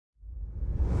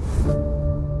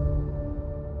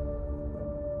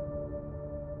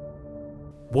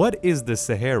What is the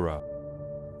Sahara?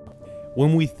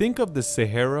 When we think of the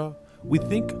Sahara, we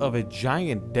think of a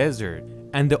giant desert,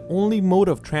 and the only mode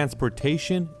of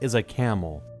transportation is a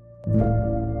camel.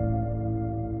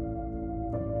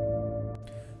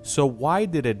 So why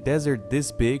did a desert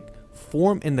this big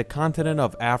form in the continent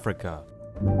of Africa?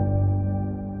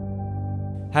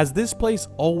 Has this place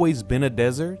always been a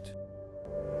desert?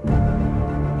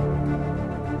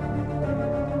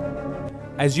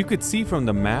 As you could see from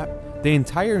the map, the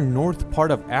entire north part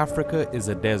of Africa is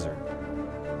a desert.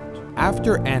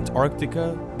 After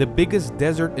Antarctica, the biggest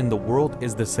desert in the world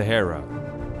is the Sahara.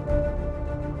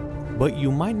 But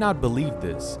you might not believe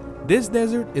this. This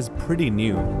desert is pretty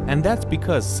new, and that's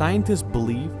because scientists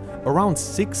believe around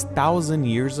 6,000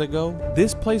 years ago,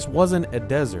 this place wasn't a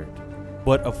desert,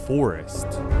 but a forest.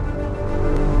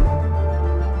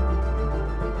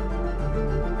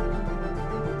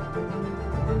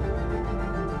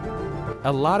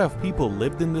 A lot of people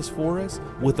lived in this forest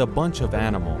with a bunch of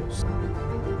animals.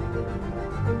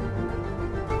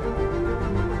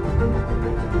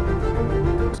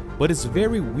 But it's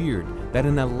very weird that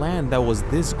in a land that was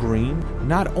this green,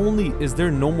 not only is there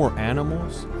no more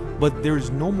animals, but there's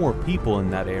no more people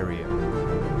in that area.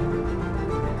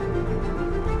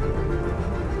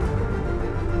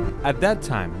 At that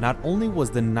time, not only was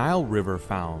the Nile River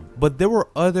found, but there were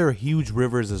other huge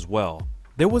rivers as well.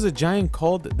 There was a giant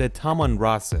called the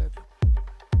Tamanrasset,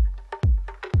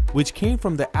 which came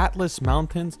from the Atlas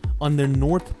Mountains on the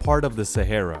north part of the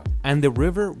Sahara, and the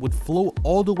river would flow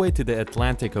all the way to the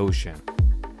Atlantic Ocean.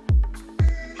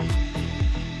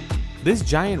 This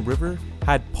giant river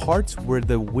had parts where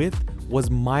the width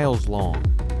was miles long.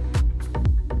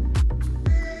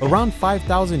 Around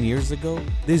 5,000 years ago,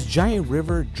 this giant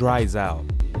river dries out.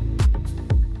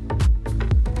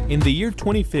 In the year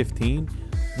 2015,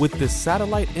 with the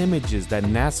satellite images that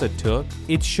NASA took,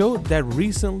 it showed that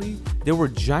recently there were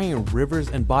giant rivers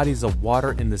and bodies of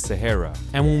water in the Sahara.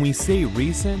 And when we say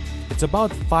recent, it's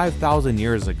about 5,000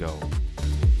 years ago.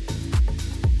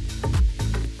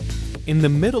 In the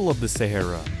middle of the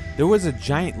Sahara, there was a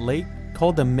giant lake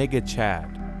called the Mega Chad.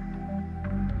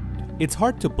 It's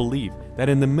hard to believe that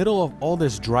in the middle of all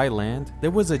this dry land,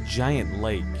 there was a giant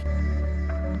lake.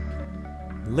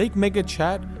 Lake Mega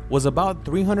Chad was about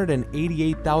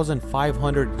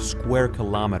 388,500 square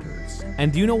kilometers.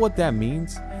 And do you know what that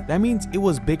means? That means it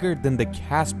was bigger than the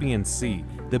Caspian Sea,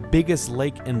 the biggest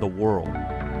lake in the world.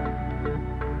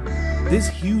 This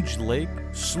huge lake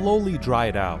slowly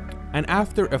dried out, and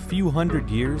after a few hundred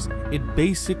years, it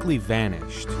basically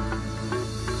vanished.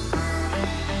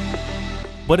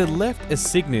 But it left a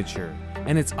signature,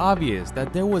 and it's obvious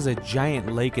that there was a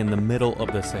giant lake in the middle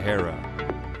of the Sahara.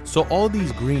 So all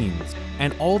these greens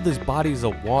and all these bodies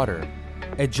of water,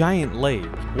 a giant lake,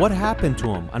 what happened to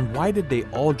them and why did they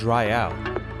all dry out?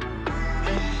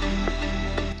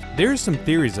 There are some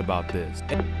theories about this.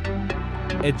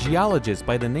 A geologist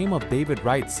by the name of David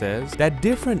Wright says that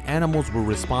different animals were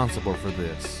responsible for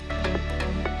this.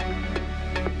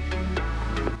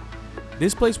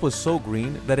 This place was so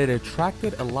green that it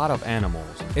attracted a lot of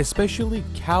animals, especially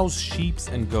cows, sheep,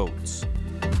 and goats.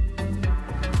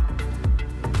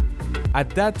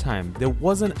 At that time, there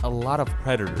wasn't a lot of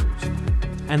predators,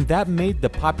 and that made the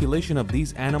population of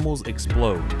these animals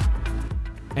explode.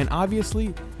 And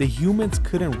obviously, the humans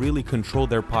couldn't really control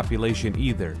their population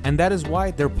either, and that is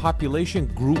why their population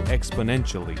grew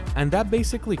exponentially, and that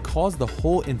basically caused the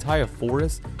whole entire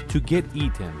forest to get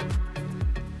eaten.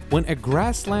 When a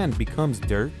grassland becomes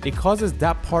dirt, it causes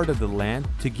that part of the land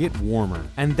to get warmer,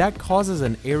 and that causes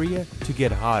an area to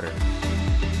get hotter.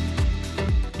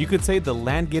 You could say the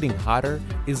land getting hotter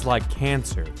is like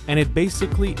cancer, and it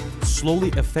basically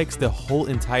slowly affects the whole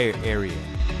entire area.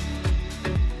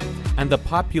 And the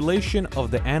population of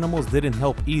the animals didn't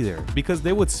help either, because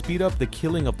they would speed up the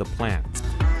killing of the plants.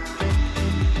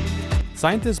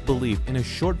 Scientists believe in a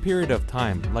short period of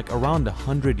time, like around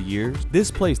 100 years, this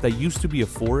place that used to be a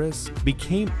forest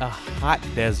became a hot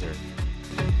desert.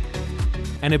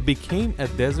 And it became a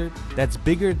desert that's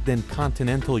bigger than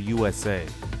continental USA.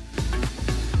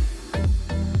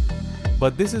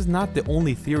 But this is not the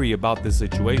only theory about this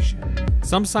situation.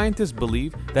 Some scientists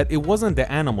believe that it wasn't the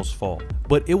animals' fault,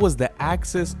 but it was the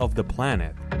axis of the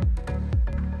planet.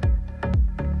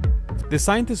 The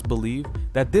scientists believe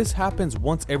that this happens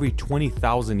once every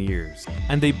 20,000 years,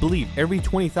 and they believe every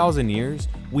 20,000 years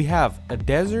we have a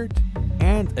desert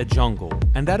and a jungle,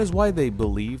 and that is why they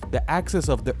believe the axis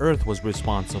of the earth was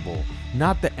responsible,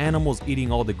 not the animals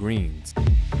eating all the greens.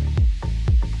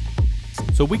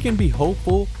 So we can be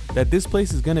hopeful that this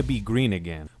place is gonna be green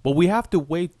again, but we have to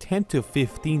wait 10 to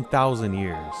 15,000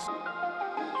 years.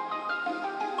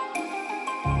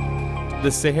 The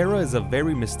Sahara is a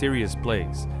very mysterious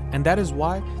place, and that is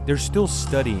why they're still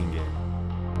studying it.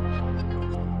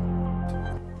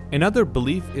 Another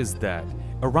belief is that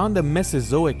around the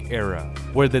Mesozoic era,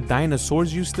 where the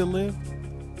dinosaurs used to live,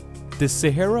 the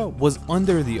Sahara was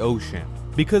under the ocean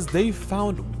because they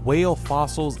found whale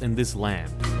fossils in this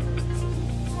land.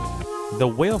 The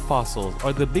whale fossils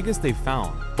are the biggest they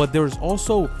found, but there's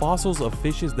also fossils of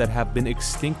fishes that have been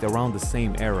extinct around the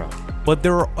same era. But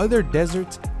there are other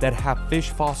deserts that have fish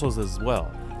fossils as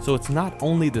well, so it's not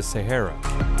only the Sahara.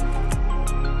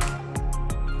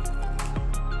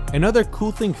 Another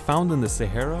cool thing found in the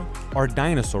Sahara are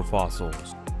dinosaur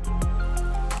fossils.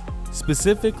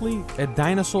 Specifically, a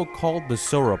dinosaur called the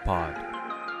Sauropod.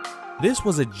 This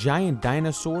was a giant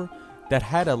dinosaur that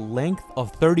had a length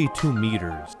of 32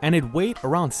 meters, and it weighed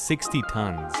around 60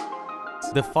 tons.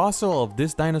 The fossil of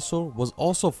this dinosaur was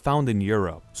also found in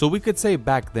Europe, so we could say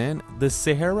back then, the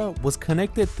Sahara was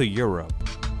connected to Europe.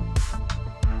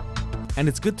 And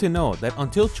it's good to know that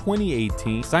until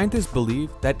 2018, scientists believe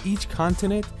that each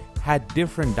continent had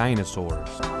different dinosaurs.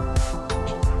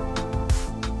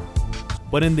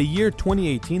 But in the year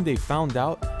 2018, they found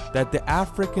out that the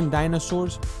African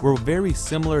dinosaurs were very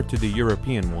similar to the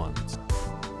European ones.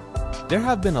 There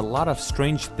have been a lot of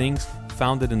strange things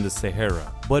found in the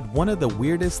Sahara, but one of the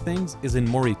weirdest things is in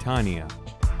Mauritania.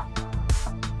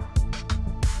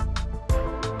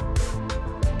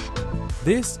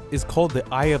 This is called the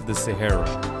Eye of the Sahara.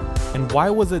 And why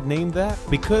was it named that?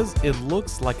 Because it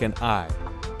looks like an eye.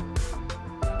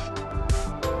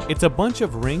 It's a bunch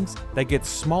of rings that get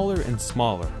smaller and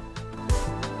smaller.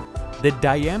 The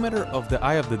diameter of the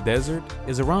Eye of the Desert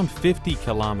is around 50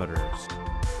 kilometers.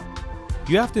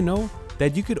 You have to know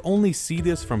that you could only see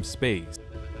this from space.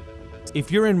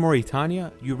 If you're in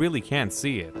Mauritania, you really can't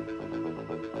see it.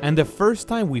 And the first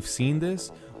time we've seen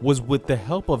this was with the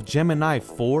help of Gemini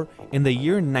 4 in the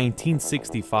year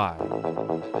 1965.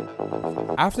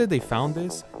 After they found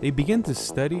this, they began to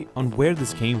study on where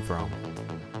this came from.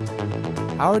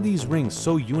 How are these rings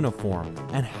so uniform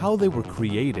and how they were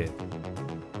created?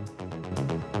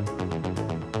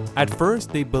 At first,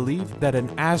 they believed that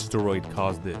an asteroid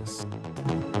caused this.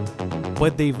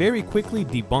 But they very quickly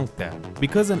debunked that,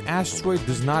 because an asteroid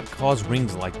does not cause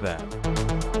rings like that.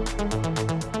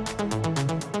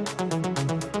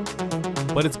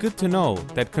 But it's good to know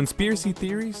that conspiracy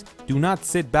theories do not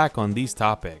sit back on these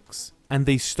topics, and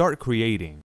they start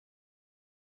creating.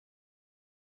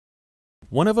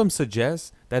 One of them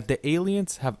suggests that the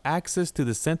aliens have access to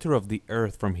the center of the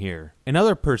earth from here.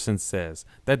 Another person says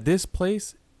that this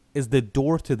place is the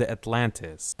door to the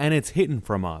Atlantis, and it's hidden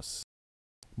from us.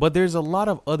 But there's a lot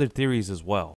of other theories as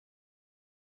well.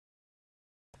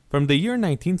 From the year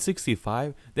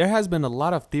 1965, there has been a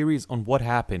lot of theories on what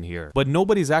happened here, but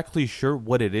nobody's actually sure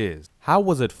what it is. How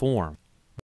was it formed?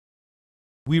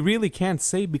 We really can't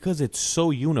say because it's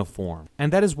so uniform,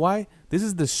 and that is why this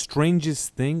is the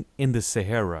strangest thing in the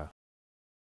Sahara.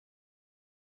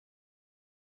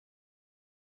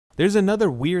 There's another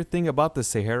weird thing about the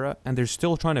Sahara, and they're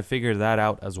still trying to figure that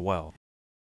out as well.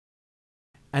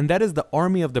 And that is the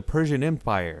army of the Persian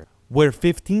Empire, where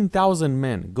 15,000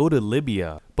 men go to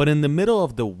Libya, but in the middle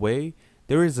of the way,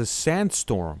 there is a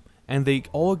sandstorm, and they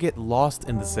all get lost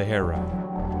in the Sahara.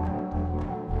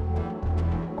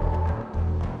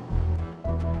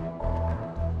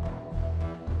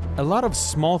 A lot of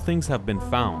small things have been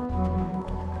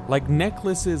found, like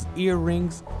necklaces,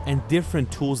 earrings, and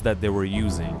different tools that they were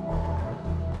using.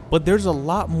 But there's a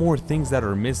lot more things that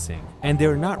are missing, and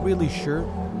they're not really sure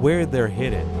where they're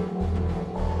hidden.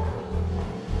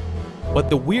 But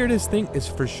the weirdest thing is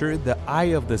for sure the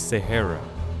Eye of the Sahara.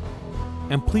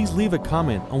 And please leave a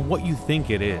comment on what you think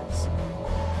it is.